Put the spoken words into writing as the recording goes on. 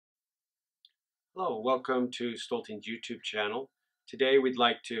Hello, welcome to Stoelting's YouTube channel. Today we'd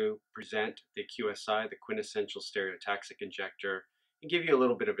like to present the QSI, the quintessential stereotaxic injector, and give you a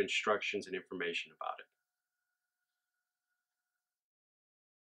little bit of instructions and information about it.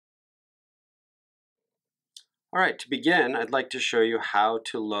 Alright, to begin, I'd like to show you how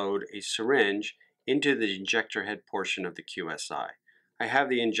to load a syringe into the injector head portion of the QSI. I have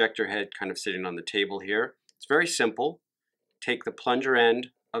the injector head kind of sitting on the table here. It's very simple. Take the plunger end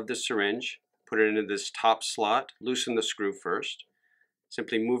of the syringe, put it into this top slot, loosen the screw first.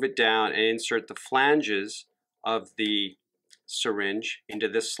 Simply move it down and insert the flanges of the syringe into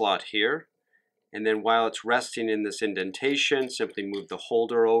this slot here. And then while it's resting in this indentation, simply move the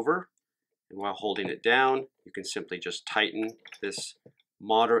holder over. And while holding it down, you can simply just tighten this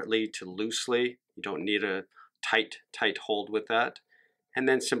moderately to loosely. You don't need a tight hold with that. And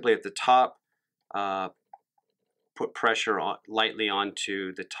then simply at the top, put pressure lightly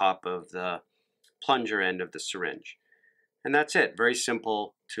onto the top of the plunger end of the syringe. And that's it. Very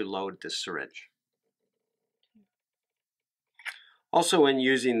simple to load this syringe. Also, when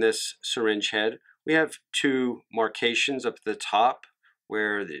using this syringe head, we have two markations up at the top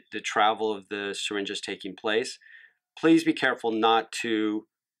where the travel of the syringe is taking place. Please be careful not to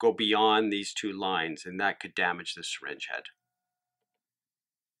go beyond these two lines, and that could damage the syringe head.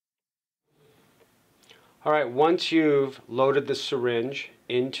 All right, once you've loaded the syringe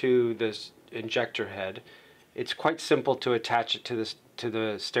into this injector head, it's quite simple to attach it to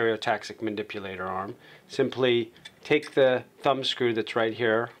the stereotaxic manipulator arm. Simply take the thumb screw that's right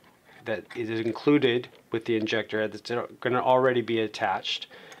here that is included with the injector head that's going to already be attached,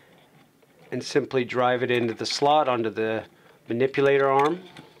 and simply drive it into the slot onto the manipulator arm.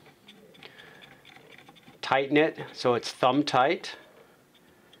 Tighten it so it's thumb tight,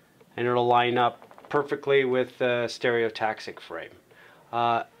 and it'll line up perfectly with the stereotaxic frame.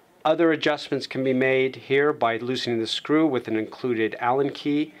 Other adjustments can be made here by loosening the screw with an included Allen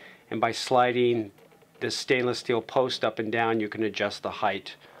key, and by sliding the stainless steel post up and down, you can adjust the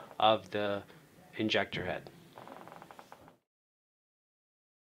height of the injector head.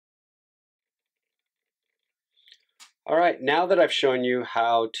 Alright, now that I've shown you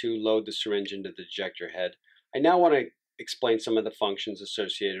how to load the syringe into the injector head, I now want to explain some of the functions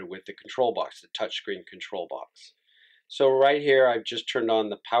associated with the control box, the touchscreen control box. So right here, I've just turned on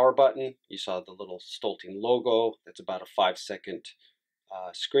the power button. You saw the little Stoelting logo. That's about a 5-second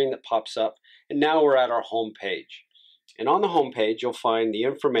screen that pops up. And now we're at our home page. And on the home page, you'll find the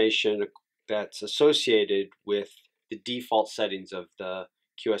information that's associated with the default settings of the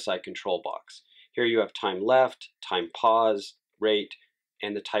QSI control box. Here you have time left, time pause, rate,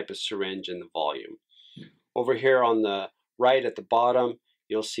 and the type of syringe and the volume. Over here on the right at the bottom,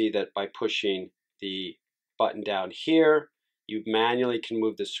 you'll see that by pushing the button down here, you manually can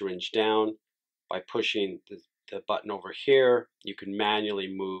move the syringe down. By pushing the button over here, you can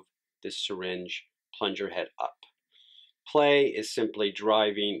manually move this syringe plunger head up. Play is simply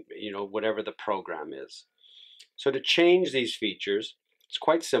driving, whatever the program is. So to change these features, it's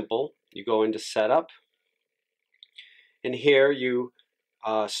quite simple. You go into Setup, and here you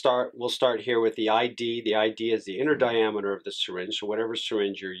we'll start here with the ID. The ID is the inner diameter of the syringe, so whatever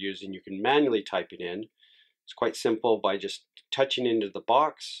syringe you're using, you can manually type it in. It's quite simple by just touching into the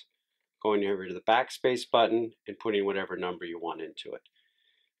box, going over to the backspace button, and putting whatever number you want into it.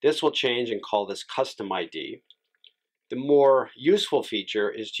 This will change and call this custom ID. The more useful feature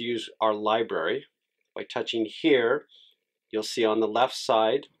is to use our library. By touching here, you'll see on the left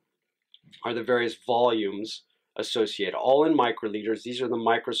side are the various volumes associated, all in microliters. These are the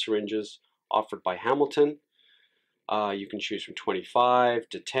micro syringes offered by Hamilton. You can choose from 25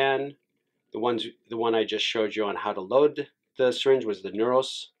 to 10. The one I just showed you on how to load the syringe was the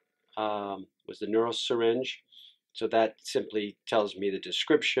Neuros syringe. So that simply tells me the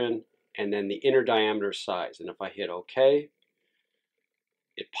description and then the inner diameter size. And if I hit OK,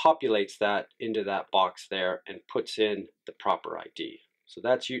 it populates that into that box there and puts in the proper ID. So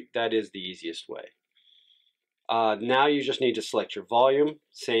that is the easiest way. Now you just need to select your volume.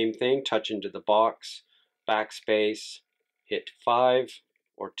 Same thing, touch into the box, backspace, hit 5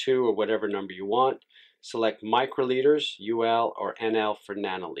 or 2 or whatever number you want. Select microliters, UL or NL for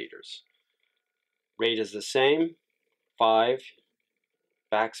nanoliters. Rate is the same, 5,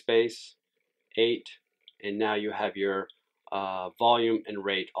 backspace, 8, and now you have your volume and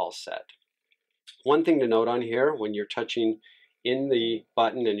rate all set. One thing to note on here, when you're touching in the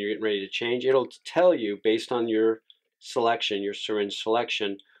button and you're getting ready to change, it'll tell you based on your selection, your syringe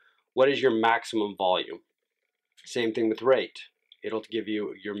selection, what is your maximum volume. Same thing with rate. It'll give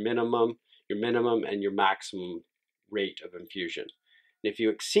you your minimum and your maximum rate of infusion. And if you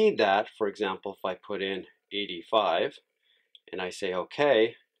exceed that, for example, if I put in 85 and I say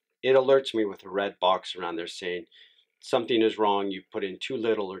OK, it alerts me with a red box around there saying something is wrong, you put in too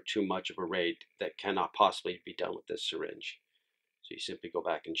little or too much of a rate that cannot possibly be done with this syringe. So you simply go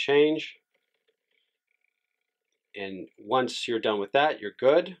back and change. And once you're done with that, you're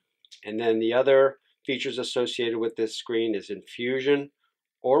good. And then the other features associated with this screen is infusion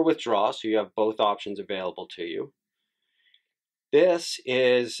or withdraw, so you have both options available to you. This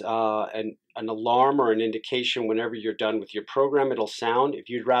is an alarm or an indication whenever you're done with your program, it'll sound. If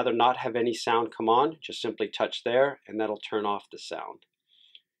you'd rather not have any sound come on, just simply touch there and that'll turn off the sound.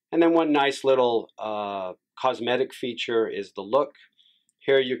 And then one nice little cosmetic feature is the look.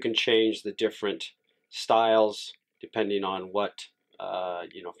 Here you can change the different styles depending on what,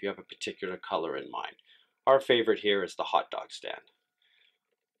 if you have a particular color in mind. Our favorite here is the hot dog stand.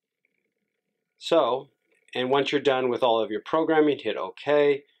 So, and once you're done with all of your programming, hit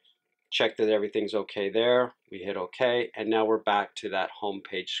OK. Check that everything's OK there. We hit OK, and now we're back to that home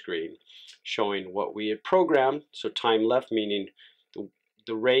page screen showing what we had programmed. So time left, meaning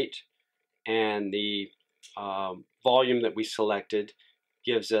the rate and the volume that we selected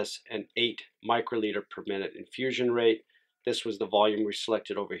gives us an 8 microliter per minute infusion rate. This was the volume we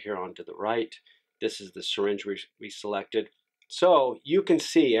selected over here onto the right. This is the syringe we selected. So you can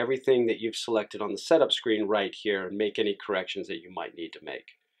see everything that you've selected on the setup screen right here and make any corrections that you might need to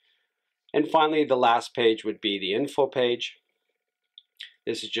make. And finally, the last page would be the info page.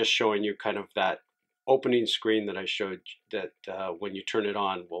 This is just showing you kind of that opening screen that I showed that when you turn it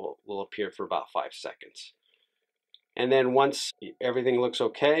on will appear for about 5 seconds. And then once everything looks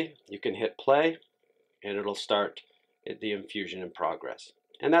okay, you can hit play and it'll start the infusion in progress.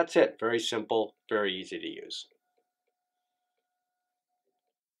 And that's it. Very simple, very easy to use.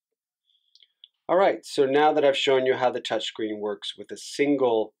 All right, so now that I've shown you how the touchscreen works with a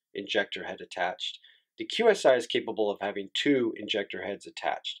single injector head attached, the QSI is capable of having 2 injector heads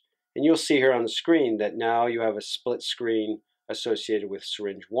attached. And you'll see here on the screen that now you have a split screen associated with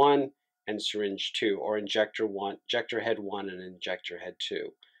syringe 1 and syringe 2, or injector head 1 and injector head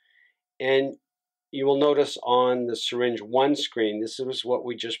 2. And you will notice on the syringe 1 screen, this is what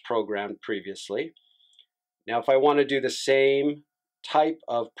we just programmed previously. Now if I want to do the same type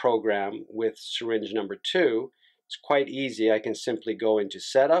of program with syringe number 2, it's quite easy. I can simply go into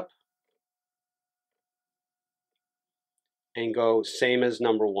setup and go same as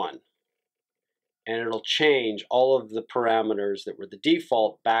number 1. And it'll change all of the parameters that were the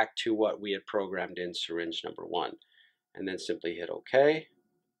default back to what we had programmed in syringe number 1. And then simply hit OK.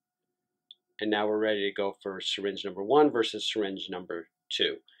 And now we're ready to go for syringe number 1 versus syringe number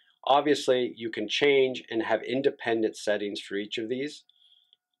 2. Obviously, you can change and have independent settings for each of these.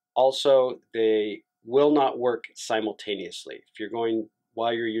 Also, they will not work simultaneously. If you're going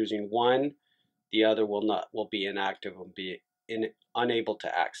while you're using one, the other will be inactive and be unable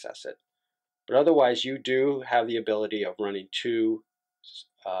to access it. But otherwise, you do have the ability of running two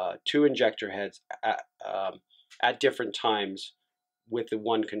injector heads at different times with the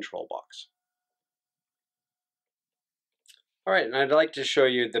one control box. All right, and I'd like to show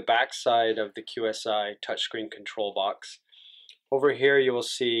you the back side of the QSI touchscreen control box. Over here you will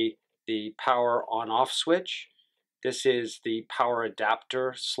see the power on-off switch. This is the power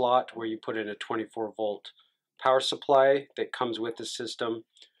adapter slot where you put in a 24-volt power supply that comes with the system.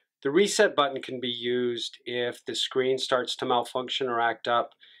 The reset button can be used if the screen starts to malfunction or act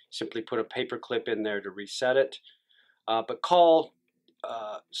up. Simply put a paper clip in there to reset it. But call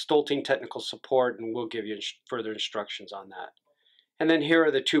Stoelting technical support and we'll give you further instructions on that. And then here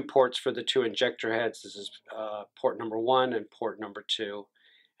are the 2 ports for the 2 injector heads. This is port number 1 and port number 2.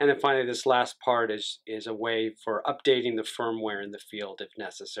 And then finally this last part is a way for updating the firmware in the field if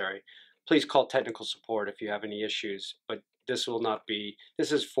necessary. Please call technical support if you have any issues, but this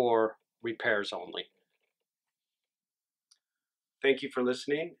is for repairs only. Thank you for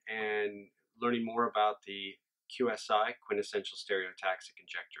listening and learning more about the QSI, Quintessential Stereotaxic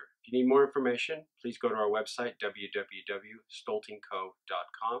Injector. If you need more information, please go to our website,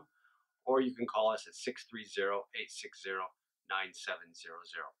 www.stoeltingco.com, or you can call us at 630-860-9700.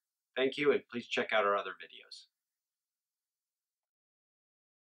 Thank you, and please check out our other videos.